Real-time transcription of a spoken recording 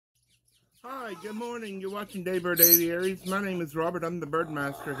Hi, good morning. You're watching Daybird Aviaries. My name is Robert. I'm the bird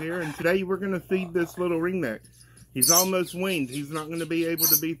master here, and today we're going to feed this little ringneck. He's almost weaned. He's not going to be able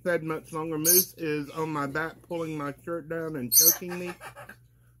to be fed much longer. Moose is on my back pulling my shirt down and choking me.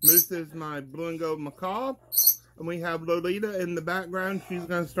 Moose is my blue and gold macaw. And we have Lolita in the background. She's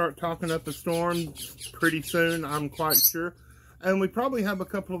going to start talking up a storm pretty soon, I'm quite sure. And we probably have a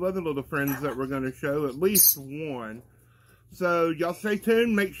couple of other little friends that we're going to show, at least one. So y'all stay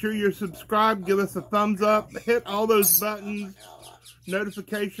tuned. Make sure you're subscribed. Give us a thumbs up. Hit all those buttons,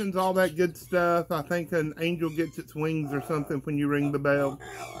 notifications, all that good stuff. I think an angel gets its wings or something when you ring the bell.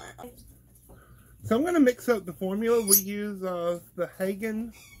 So I'm going to mix up the formula. We use the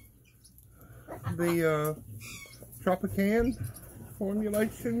Hagen, the Tropican formula.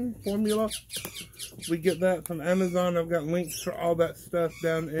 We get that from Amazon. I've got links for all that stuff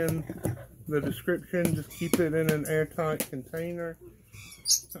down in the description. Just keep it in an airtight container.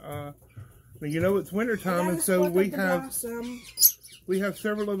 You know it's winter time, and so we have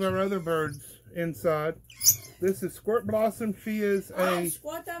several of our other birds inside. This is Squirt Blossom. She is a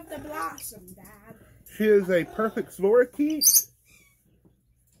Squirt of the Blossom, Dad. She is a perfect Lorikeet.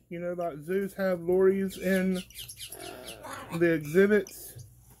 You know, like zoos have lories in the exhibits.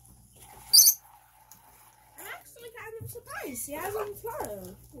 Surprise, she has on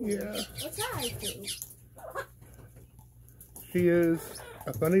flow. Yeah. What's that do? She is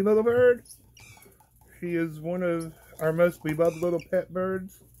a funny little bird. She is one of our most beloved little pet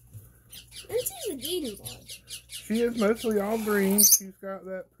birds. And she's a green one. She is mostly all green. She's got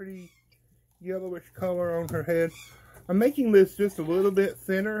that pretty yellowish color on her head. I'm making this just a little bit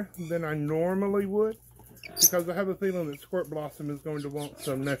thinner than I normally would, because I have a feeling that Squirt Blossom is going to want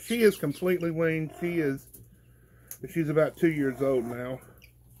some. Now, she is completely weaned. She's about 2 years old now.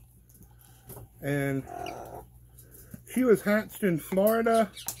 And she was hatched in Florida,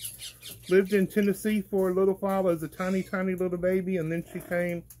 lived in Tennessee for a little while as a tiny, tiny little baby, and then she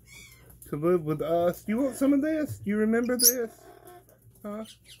came to live with us. Do you want some of this? Do you remember this? Huh?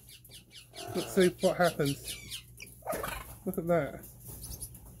 Let's see what happens. Look at that.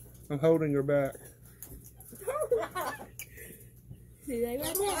 I'm holding her back. See, they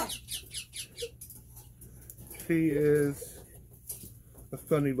right there. She is a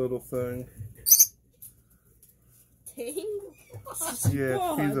funny little thing. Thing?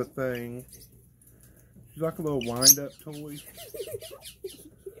 Yeah, she's a thing. She's like a little wind-up toy.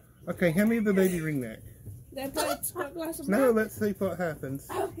 Okay, hand me the baby ringneck. No, let's see what happens.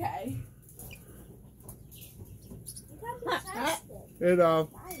 Okay.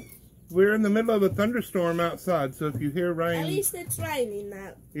 We're in the middle of a thunderstorm outside, so if you hear rain... At least it's raining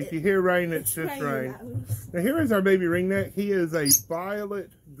now. If you hear rain, it's just rain. Now here is our baby ringneck. He is a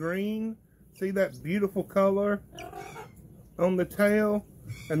violet green. See that beautiful color on the tail?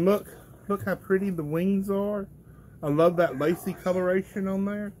 And look how pretty the wings are. I love that lacy coloration on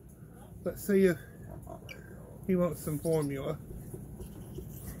there. Let's see if he wants some formula.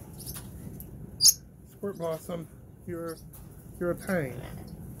 Squirt Blossom, you're a pain.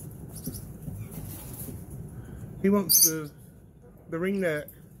 He wants the ringneck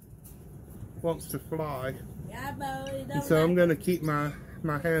wants to fly. Yeah, boy, and so I'm going to keep my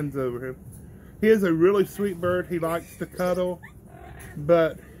hands over him. He is a really sweet bird. He likes to cuddle,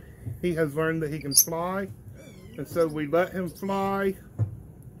 but he has learned that he can fly. And so we let him fly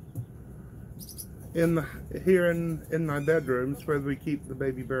here in my bedrooms where we keep the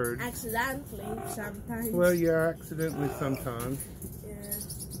baby birds. Accidentally sometimes. Well, yeah, accidentally sometimes. Yeah.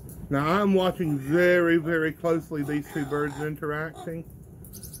 Now, I'm watching very, very closely these two birds interacting.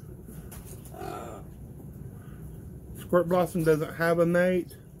 Squirt Blossom doesn't have a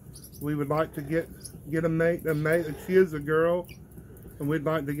mate. We would like to get a mate. She is a girl, and we'd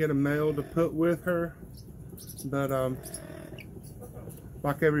like to get a male to put with her. But,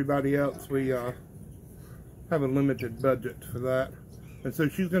 like everybody else, we have a limited budget for that. And so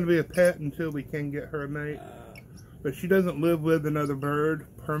she's going to be a pet until we can get her a mate. But she doesn't live with another bird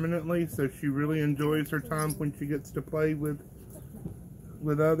permanently, so she really enjoys her time when she gets to play with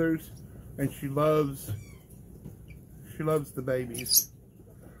others, and she loves the babies.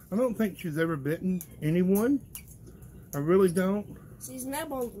 I don't think she's ever bitten anyone. I really don't. She's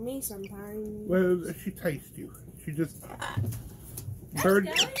nibbled me sometimes. Well, she tastes you. She just bird.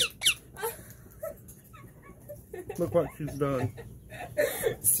 Look what she's done.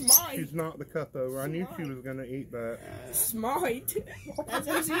 Smart. She's knocked the cup over. I knew she was going to eat that. Smart. That's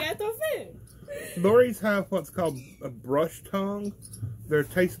how she got the food. Lories have what's called a brush tongue. Their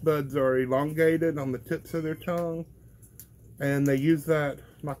taste buds are elongated on the tips of their tongue, and they use that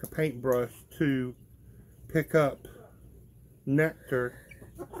like a paintbrush to pick up nectar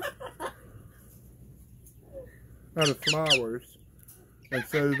out of flowers. And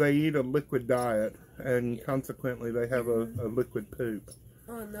so they eat a liquid diet, and consequently they have a liquid poop.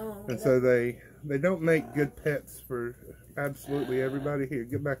 Oh no. And so they don't make good pets for absolutely everybody. Here,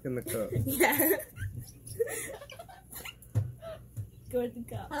 get back in the cup. Yeah. Go with the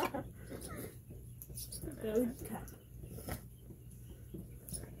cup. Go with the cup.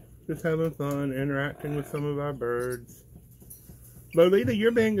 Just having fun, interacting with some of our birds. Lolita,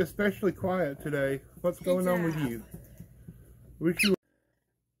 you're being especially quiet today. What's going on with you? Wish you.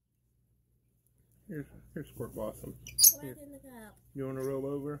 Here's Squirt Blossom. Here. You want to roll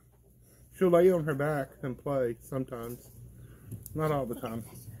over? She'll lay on her back and play sometimes. Not all the time.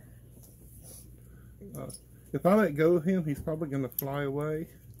 If I let go of him, he's probably going to fly away.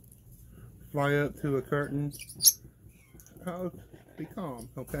 Fly up to a curtain. Oh, be calm,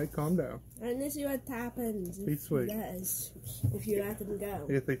 okay? Calm down. And this is what happens. Be sweet. If you let him go.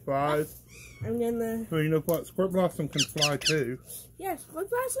 If he flies. I'm gonna. Well, you know what? Squirt Blossom can fly too. Yeah, Squirt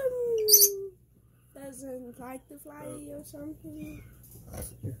Blossom doesn't like to fly or something.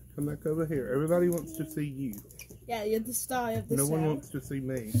 Here, come back over here. Everybody wants to see you. Yeah, you're the star of the show. No one wants to see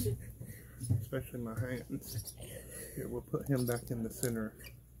me. Especially my hands. Here, we'll put him back in the center.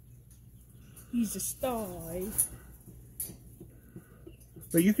 He's a star.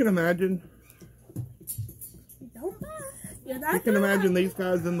 But you can imagine. You can imagine these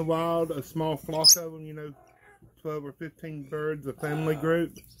guys in the wild, a small flock of them, you know, 12 or 15 birds, a family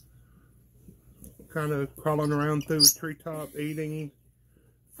group, kind of crawling around through a treetop, eating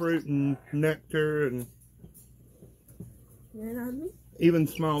fruit and nectar and even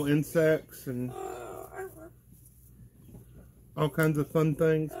small insects and all kinds of fun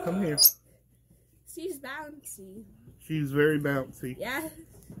things. Come here. She's bouncy. She's very bouncy. Yeah.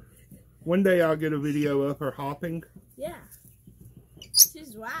 One day I'll get a video of her hopping. Yeah.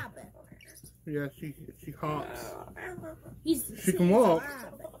 She's rabbit. Yeah, she hops. She can walk,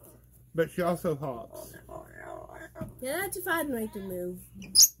 but she also hops. Yeah, that's a fun way to move.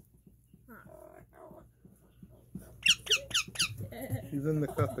 She's in the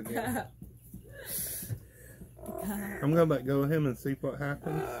cup again. I'm gonna let go of him and see what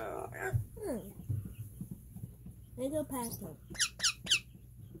happens. I go past him.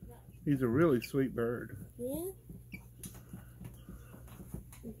 He's a really sweet bird. Yeah.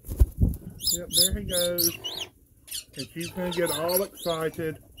 Yep, there he goes. And she's gonna get all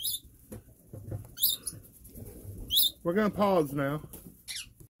excited. We're gonna pause now.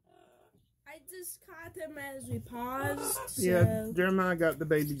 I just caught him as we paused. So. Yeah, Jeremiah got the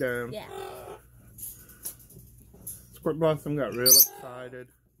baby down. Yeah. Squirt Blossom got real excited.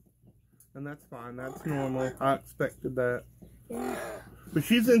 And that's fine, that's normal. I expected that. Yeah. But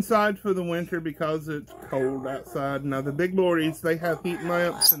she's inside for the winter because it's cold outside. Now the big lorries, they have heat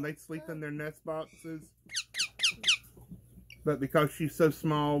lamps and they sleep in their nest boxes. But because she's so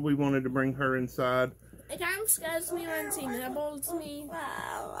small, we wanted to bring her inside. It kind of scares me when she nibbles me.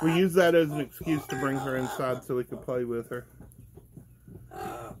 We use that as an excuse to bring her inside so we could play with her.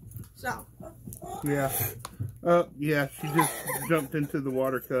 So. Yeah. Yeah, she just jumped into the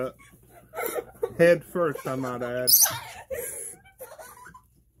water cup. Head first, I might add.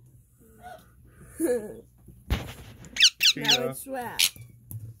 Now it's wet.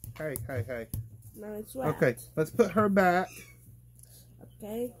 Hey. Now it's wet. Okay, let's put her back.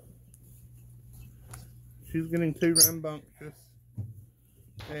 Okay. She's getting too rambunctious.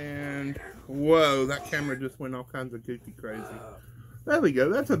 And, whoa, that camera just went all kinds of goofy crazy. There we go.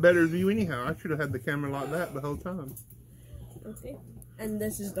 That's a better view anyhow. I should have had the camera like that the whole time. Okay. And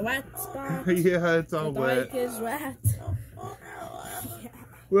this is the wet spot. Yeah, it's all wet. The bike is wet.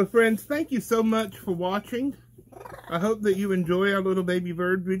 Well, friends, thank you so much for watching. I hope that you enjoy our little baby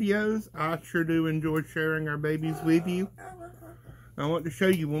bird videos. I sure do enjoy sharing our babies with you. I want to show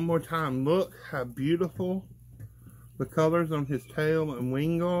you one more time. Look how beautiful the colors on his tail and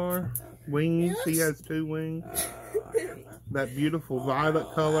wing are. Wings, he has 2 wings. That beautiful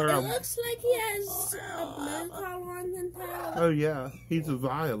violet color. It looks like he has a blue color on his tail. Oh yeah, he's a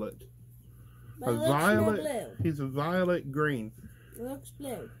violet. But A it looks violet. more blue. He's a violet green. It looks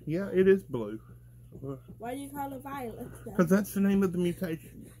blue. Yeah, it is blue. Why do you call it violet? Because that's the name of the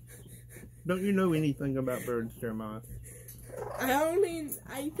mutation. Don't you know anything about birds, Jeremiah?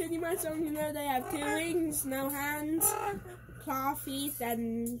 I pretty much only know they have 2 wings, no hands, claw feet,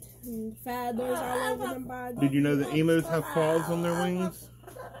 and feathers all over their body. Did you know that emus have claws on their wings?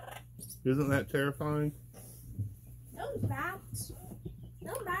 Isn't that terrifying? Those bats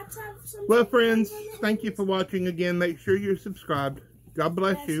have some. Well, friends, thank you for watching again. Make sure you're subscribed. God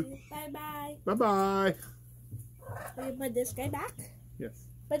bless you. Bye-bye. Bye-bye. Will you put this guy back? Yes.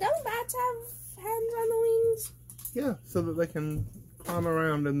 But don't bats have hands on the wings? Yeah, so that they can climb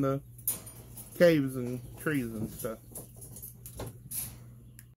around in the caves and trees and stuff.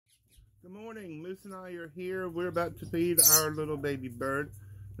 Good morning, Moose and I are here. We're about to feed our little baby bird.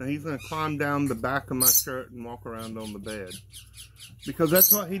 Now he's going to climb down the back of my shirt and walk around on the bed. Because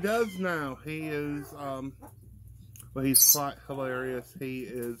that's what he does now. He is, well, he's quite hilarious.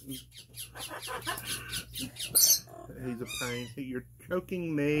 He's a pain. You're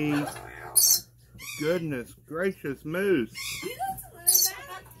choking me. Goodness gracious, Moose.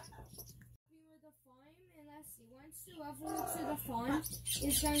 Whoever walks to the farm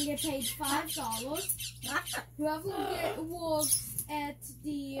is going to get paid $5. Whoever walks at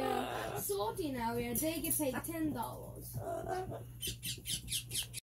the sorting area, they get paid $10.